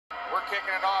we're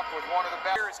kicking it off with one of the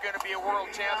best. Here is going to be a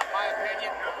world champ, in my opinion.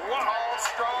 Tall,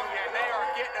 strong, and they are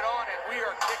getting it on, and we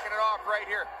are kicking it off right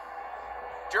here.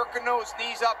 Jerking those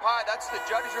knees up high. That's the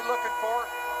judges you're looking for.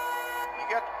 You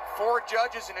got 4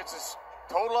 judges, and it's a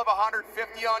total of 150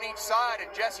 on each side.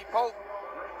 And Jesse Pope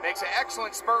makes an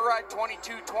excellent spur ride,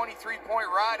 22, 23-point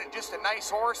ride, and just a nice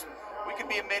horse. We could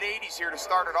be in mid-80s here to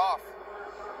start it off.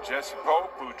 Jesse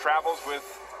Pope, who travels with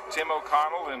Tim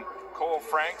O'Connell and Cole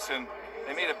Franks, and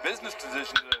they made a business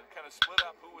decision to kind of split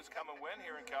up who was coming when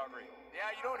here in Calgary. Yeah,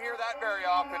 you don't hear that very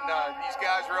often. These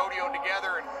guys rodeoing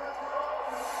together, and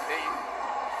they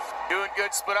doing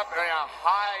good, split up in a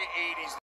high 80s.